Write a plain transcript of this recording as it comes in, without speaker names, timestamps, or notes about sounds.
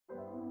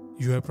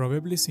You have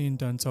probably seen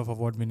tons of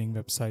award-winning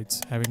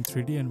websites having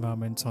 3D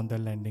environments on their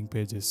landing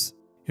pages.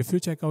 If you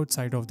check out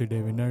Site of the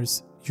Day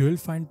winners, you will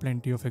find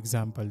plenty of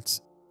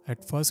examples.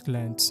 At first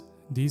glance,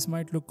 these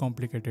might look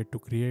complicated to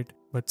create,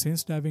 but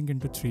since diving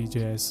into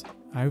Three.js,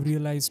 I've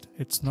realized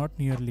it's not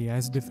nearly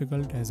as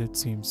difficult as it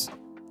seems.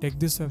 Take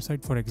this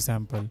website for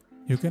example.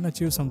 You can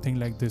achieve something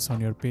like this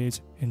on your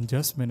page in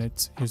just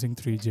minutes using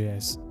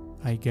Three.js.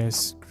 I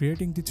guess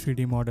creating the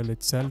 3D model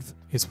itself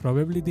is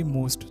probably the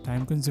most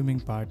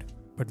time-consuming part,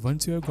 but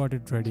once you have got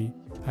it ready,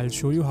 I'll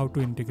show you how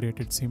to integrate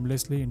it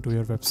seamlessly into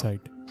your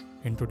website.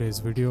 In today's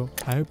video,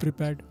 I have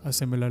prepared a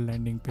similar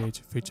landing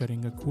page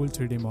featuring a cool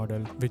 3D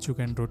model which you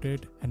can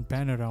rotate and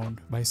pan around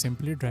by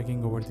simply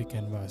dragging over the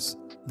canvas.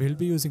 We'll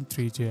be using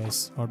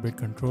Three.js orbit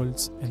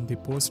controls and the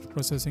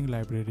post-processing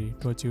library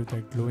to achieve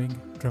that glowing,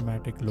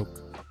 dramatic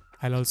look.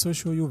 I'll also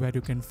show you where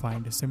you can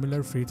find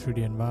similar free 3D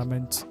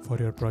environments for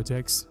your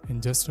projects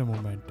in just a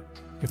moment.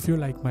 If you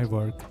like my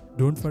work,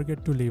 don't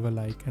forget to leave a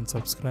like and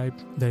subscribe.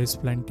 There is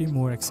plenty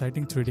more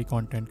exciting 3D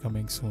content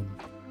coming soon.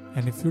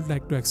 And if you'd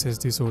like to access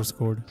the source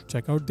code,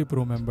 check out the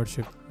Pro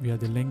membership via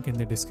the link in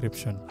the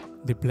description.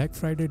 The Black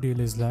Friday deal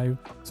is live,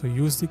 so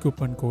use the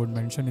coupon code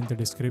mentioned in the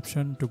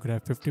description to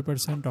grab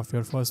 50% off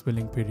your first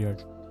billing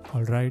period.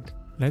 Alright,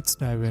 let's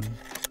dive in.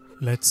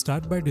 Let's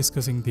start by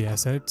discussing the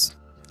assets.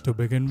 To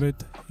begin with,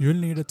 you'll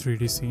need a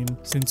 3D scene.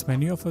 Since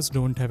many of us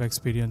don't have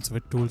experience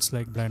with tools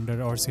like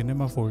Blender or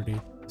Cinema 4D,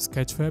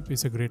 Sketchfab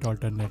is a great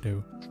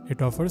alternative.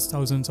 It offers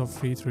thousands of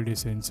free 3D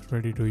scenes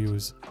ready to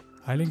use.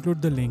 I'll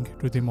include the link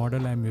to the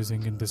model I'm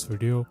using in this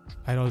video.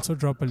 I'll also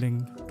drop a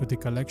link to the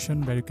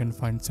collection where you can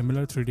find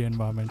similar 3D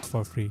environments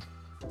for free.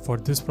 For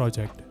this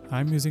project,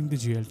 I'm using the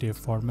GLTF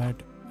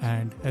format,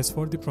 and as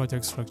for the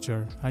project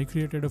structure, I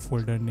created a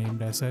folder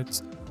named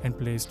Assets and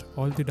placed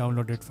all the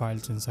downloaded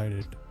files inside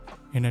it.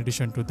 In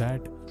addition to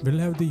that, we'll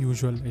have the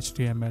usual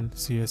HTML,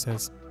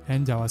 CSS,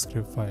 and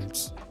JavaScript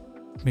files.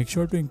 Make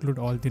sure to include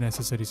all the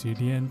necessary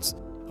CDNs.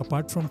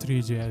 Apart from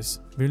Three.js,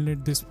 we'll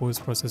need this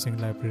post-processing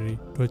library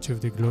to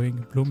achieve the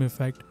glowing bloom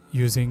effect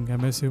using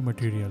emissive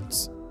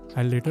materials.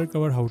 I'll later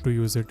cover how to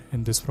use it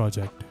in this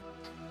project.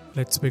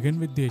 Let's begin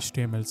with the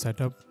HTML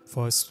setup.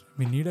 First,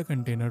 we need a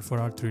container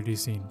for our 3D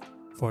scene.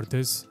 For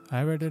this,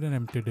 I've added an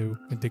empty div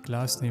with the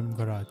class name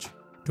Garage.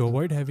 To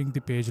avoid having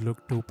the page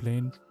look too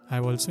plain,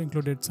 I've also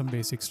included some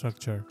basic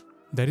structure.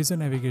 There is a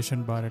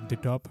navigation bar at the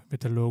top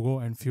with a logo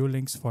and few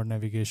links for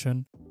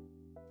navigation.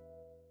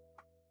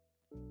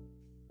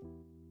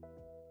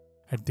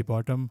 At the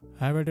bottom,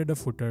 I've added a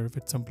footer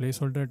with some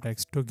placeholder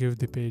text to give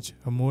the page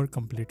a more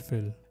complete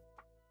feel.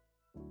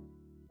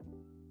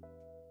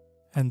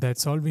 And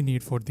that's all we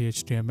need for the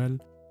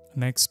HTML.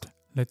 Next,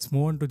 let's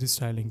move on to the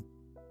styling.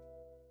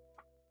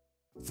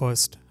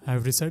 First,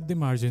 I've reset the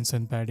margins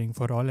and padding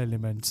for all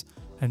elements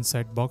and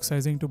set box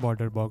sizing to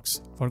border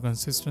box for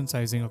consistent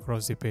sizing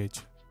across the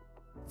page.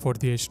 For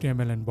the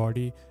HTML and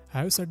body, I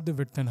have set the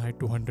width and height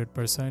to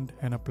 100%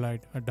 and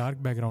applied a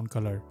dark background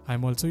color.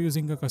 I'm also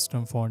using a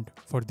custom font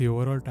for the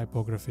overall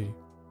typography.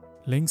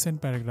 Links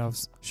and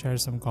paragraphs share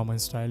some common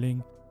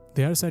styling.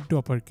 They are set to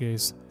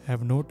uppercase,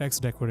 have no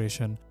text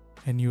decoration,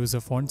 and use a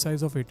font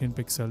size of 18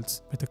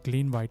 pixels with a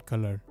clean white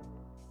color.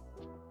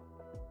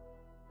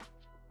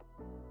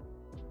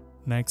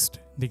 Next,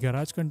 the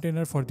garage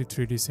container for the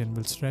 3D scene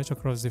will stretch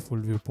across the full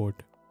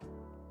viewport.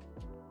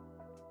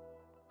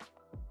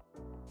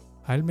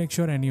 I'll make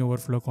sure any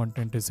overflow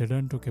content is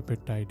hidden to keep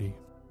it tidy.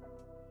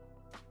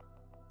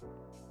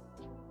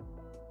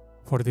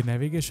 For the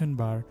navigation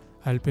bar,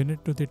 I'll pin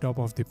it to the top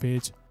of the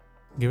page,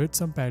 give it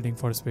some padding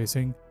for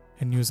spacing,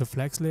 and use a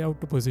flex layout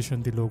to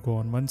position the logo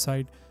on one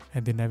side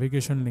and the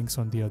navigation links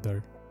on the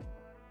other.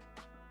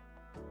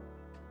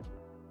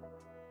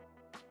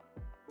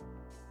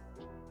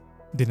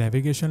 The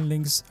navigation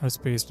links are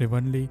spaced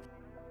evenly,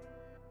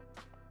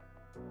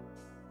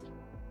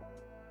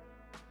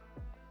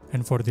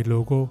 and for the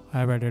logo,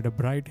 I've added a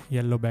bright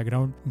yellow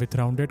background with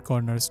rounded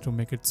corners to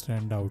make it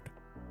stand out.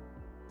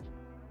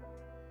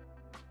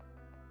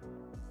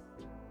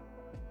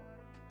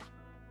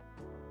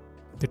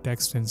 The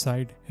text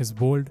inside is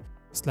bold,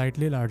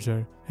 slightly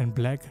larger, and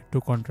black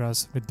to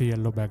contrast with the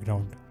yellow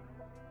background.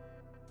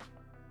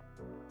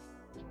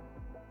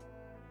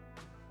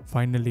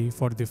 Finally,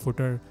 for the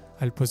footer,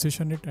 I'll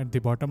position it at the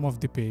bottom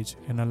of the page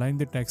and align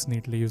the text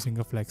neatly using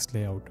a flex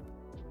layout.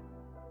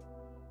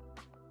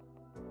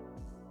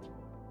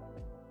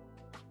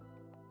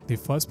 The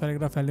first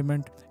paragraph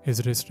element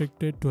is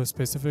restricted to a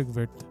specific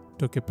width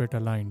to keep it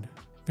aligned.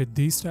 With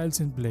these styles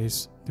in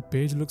place, the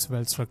page looks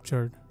well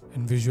structured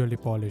and visually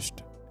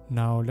polished.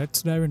 Now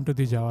let's dive into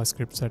the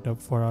JavaScript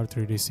setup for our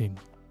 3D scene.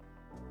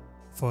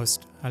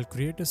 First, I'll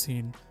create a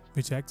scene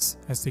which acts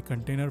as the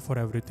container for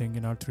everything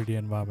in our 3D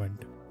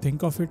environment.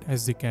 Think of it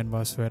as the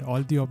canvas where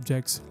all the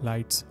objects,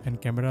 lights,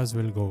 and cameras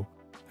will go.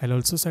 I'll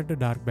also set a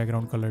dark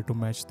background color to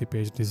match the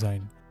page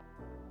design.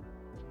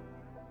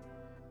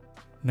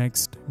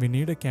 Next, we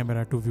need a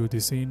camera to view the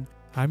scene.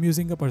 I'm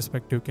using a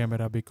perspective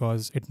camera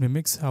because it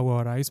mimics how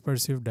our eyes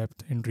perceive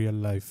depth in real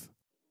life.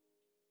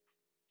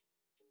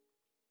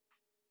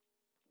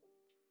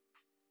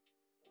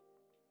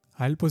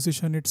 I'll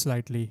position it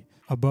slightly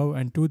above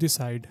and to the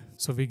side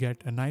so we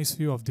get a nice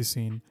view of the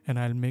scene, and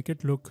I'll make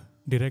it look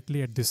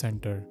directly at the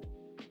center.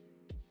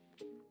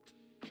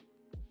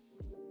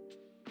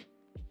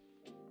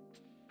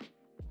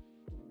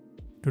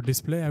 To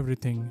display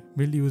everything,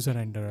 we'll use a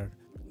renderer.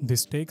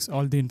 This takes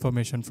all the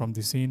information from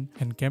the scene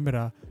and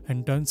camera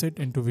and turns it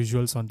into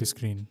visuals on the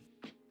screen.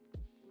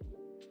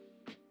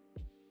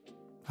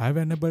 I've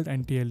enabled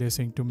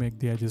anti-aliasing to make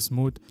the edges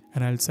smooth,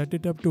 and I'll set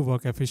it up to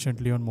work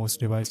efficiently on most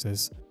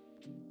devices.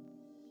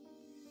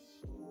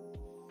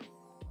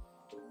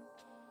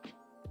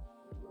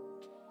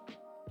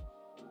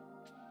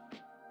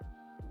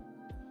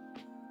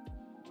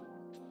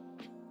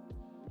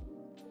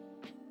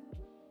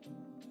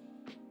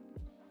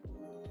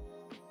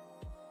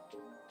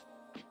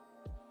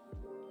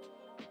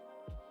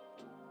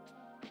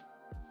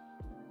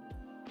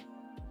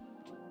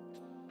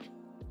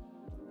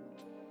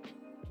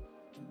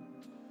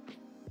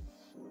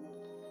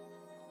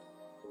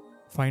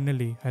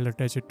 Finally, I'll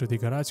attach it to the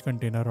garage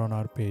container on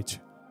our page.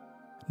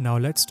 Now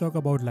let's talk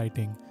about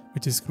lighting,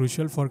 which is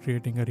crucial for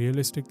creating a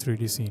realistic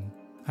 3D scene.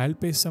 I'll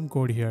paste some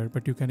code here,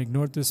 but you can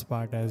ignore this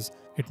part as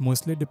it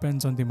mostly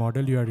depends on the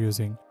model you are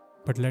using.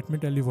 But let me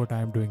tell you what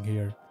I am doing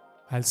here.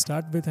 I'll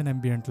start with an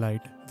ambient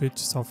light, which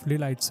softly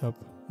lights up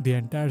the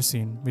entire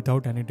scene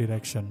without any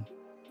direction.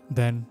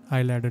 Then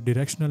I'll add a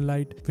directional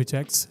light, which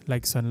acts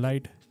like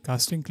sunlight,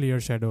 casting clear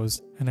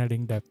shadows and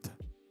adding depth.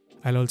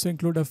 I'll also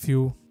include a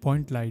few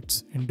point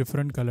lights in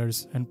different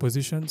colors and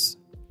positions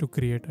to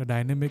create a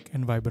dynamic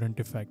and vibrant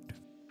effect.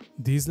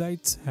 These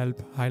lights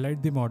help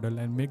highlight the model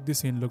and make the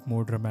scene look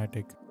more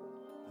dramatic.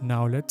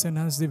 Now let's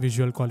enhance the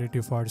visual quality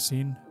of our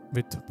scene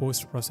with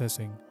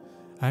post-processing.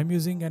 I'm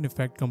using an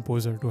effect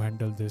composer to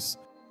handle this.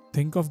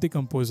 Think of the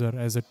composer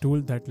as a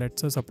tool that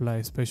lets us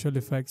apply special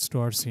effects to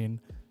our scene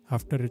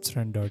after it's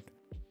rendered.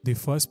 The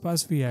first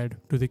pass we add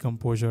to the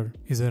composer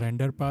is a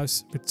render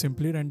pass, which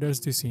simply renders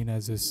the scene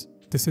as is.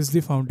 This is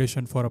the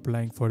foundation for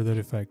applying further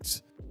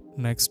effects.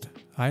 Next,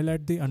 I'll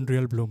add the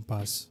Unreal Bloom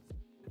pass.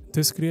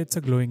 This creates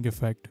a glowing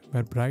effect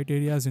where bright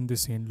areas in the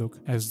scene look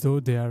as though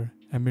they are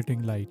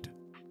emitting light.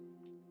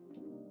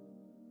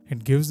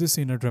 It gives the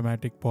scene a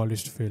dramatic,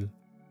 polished feel.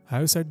 I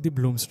have set the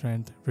bloom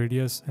strength,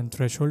 radius, and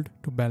threshold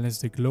to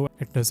balance the glow.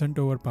 It doesn't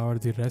overpower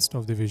the rest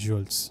of the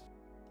visuals.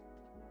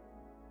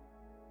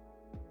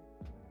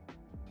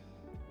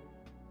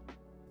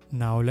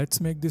 Now let's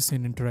make this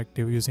scene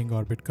interactive using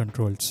orbit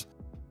controls.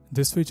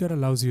 This feature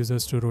allows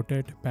users to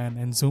rotate, pan,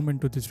 and zoom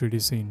into the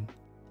 3D scene.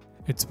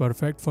 It's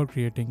perfect for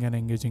creating an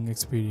engaging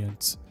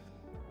experience.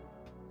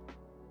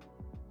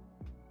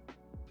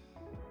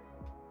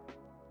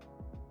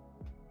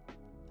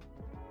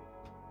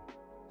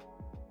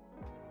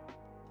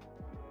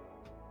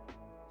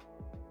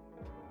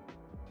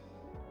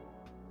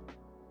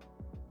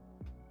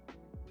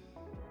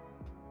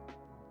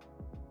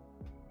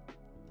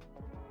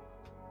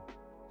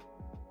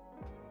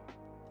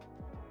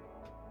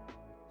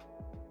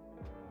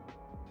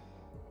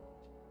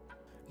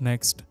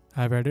 Next,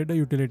 I've added a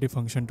utility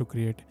function to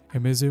create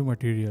emissive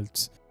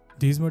materials.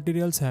 These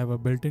materials have a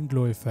built-in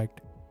glow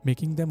effect,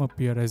 making them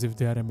appear as if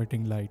they are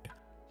emitting light.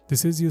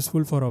 This is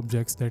useful for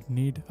objects that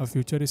need a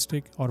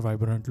futuristic or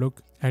vibrant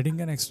look,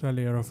 adding an extra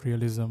layer of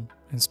realism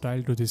and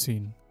style to the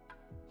scene.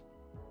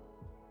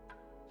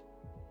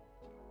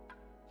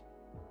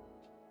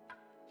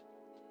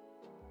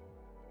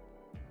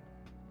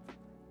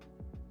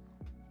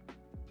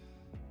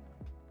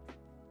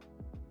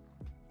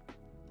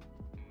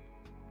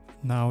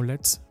 Now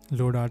let's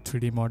load our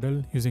 3D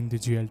model using the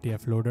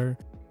GLTF loader.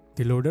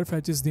 The loader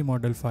fetches the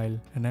model file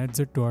and adds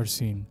it to our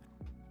scene.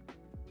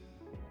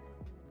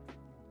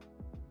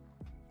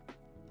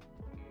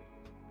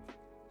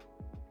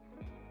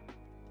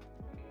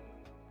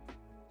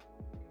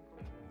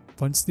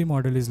 Once the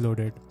model is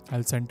loaded,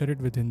 I'll center it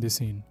within the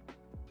scene.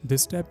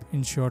 This step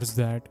ensures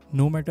that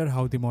no matter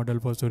how the model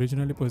was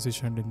originally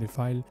positioned in the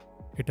file,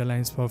 it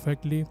aligns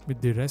perfectly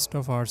with the rest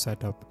of our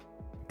setup.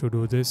 To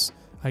do this,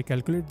 I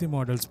calculate the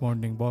model's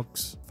bounding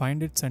box,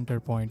 find its center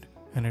point,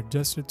 and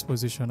adjust its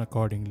position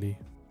accordingly.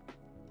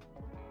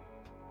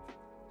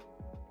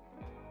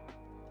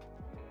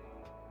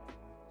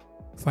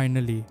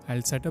 Finally,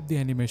 I'll set up the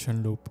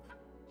animation loop.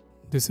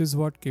 This is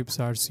what keeps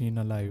our scene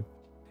alive.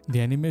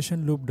 The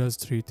animation loop does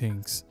three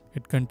things.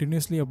 It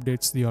continuously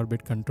updates the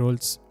orbit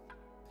controls,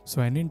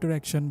 so any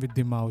interaction with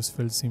the mouse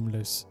feels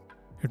seamless.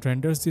 It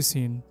renders the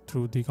scene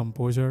through the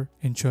composer,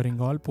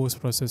 ensuring all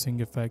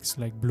post-processing effects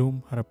like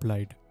bloom are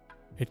applied.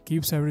 It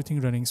keeps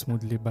everything running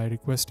smoothly by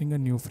requesting a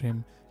new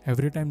frame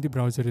every time the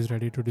browser is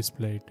ready to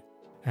display it.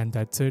 And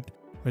that's it.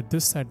 With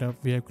this setup,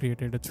 we have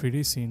created a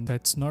 3D scene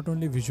that's not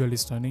only visually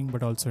stunning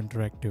but also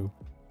interactive.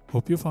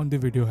 Hope you found the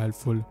video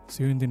helpful.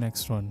 See you in the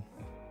next one.